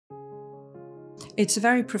It's a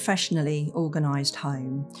very professionally organised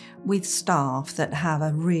home with staff that have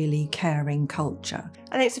a really caring culture.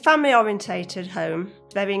 I think it's a family-orientated home,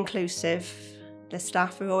 very inclusive. The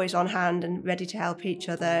staff are always on hand and ready to help each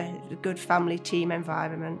other. It's a good family team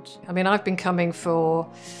environment. I mean, I've been coming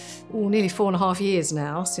for nearly 4.5 years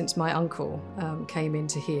now since my uncle came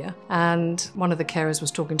into here. And one of the carers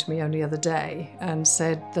was talking to me only the other day and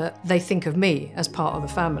said that they think of me as part of the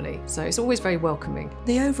family. So it's always very welcoming.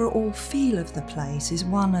 The overall feel of the place is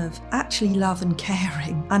one of actually love and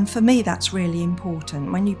caring. And for me, that's really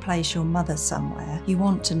important. When you place your mother somewhere, you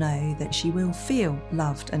want to know that she will feel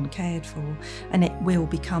loved and cared for, and it will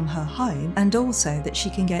become her home, and also that she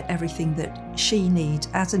can get everything that she needs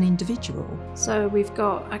as an individual. So we've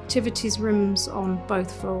got activities rooms on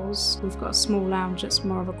both floors. We've got a small lounge that's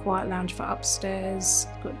more of a quiet lounge for upstairs.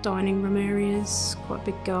 We've got dining room areas, quite a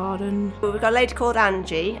big garden. We've got a lady called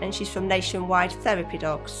Angie, and she's from Nationwide Therapy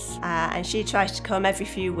Dogs, and she tries to come every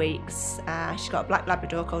few weeks. She's got a black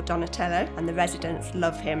Labrador called Donatello, and the residents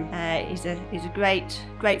love him. He's a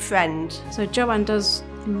great friend. So Joanne does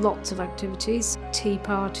lots of activities, tea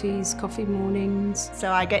parties, coffee mornings.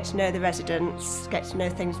 So I get to know the residents, get to know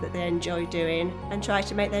things that they enjoy doing, and try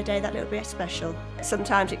to make their day that little bit special.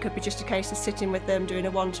 Sometimes it could be just a case of sitting with them, doing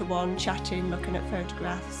a one-to-one, chatting, looking at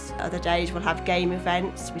photographs. Other days we'll have game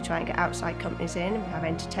events. We try and get outside companies in, and we have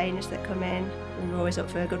entertainers that come in. We're always up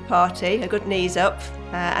for a good party, a good knees up,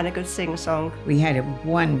 and a good sing-song. We had a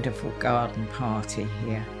wonderful garden party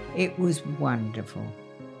here. It was wonderful.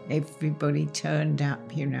 Everybody turned up,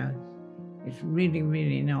 you know. It's really,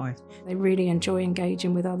 really nice. They really enjoy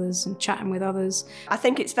engaging with others and chatting with others. I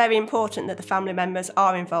think it's very important that the family members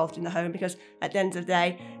are involved in the home, because at the end of the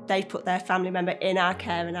day, they put their family member in our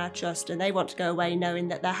care and our trust, and they want to go away knowing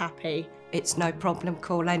that they're happy. It's no problem,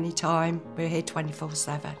 call any time. We're here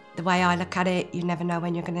 24/7. The way I look at it, you never know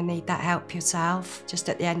when you're going to need that help yourself. Just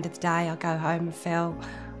at the end of the day, I go home and feel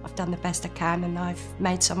I've done the best I can and I've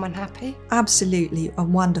made someone happy. Absolutely a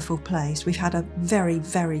wonderful place. We've had a very,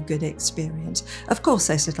 very good experience. Of course,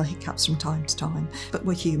 there's little hiccups from time to time, but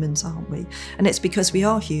we're humans, aren't we? And it's because we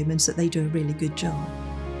are humans that they do a really good job.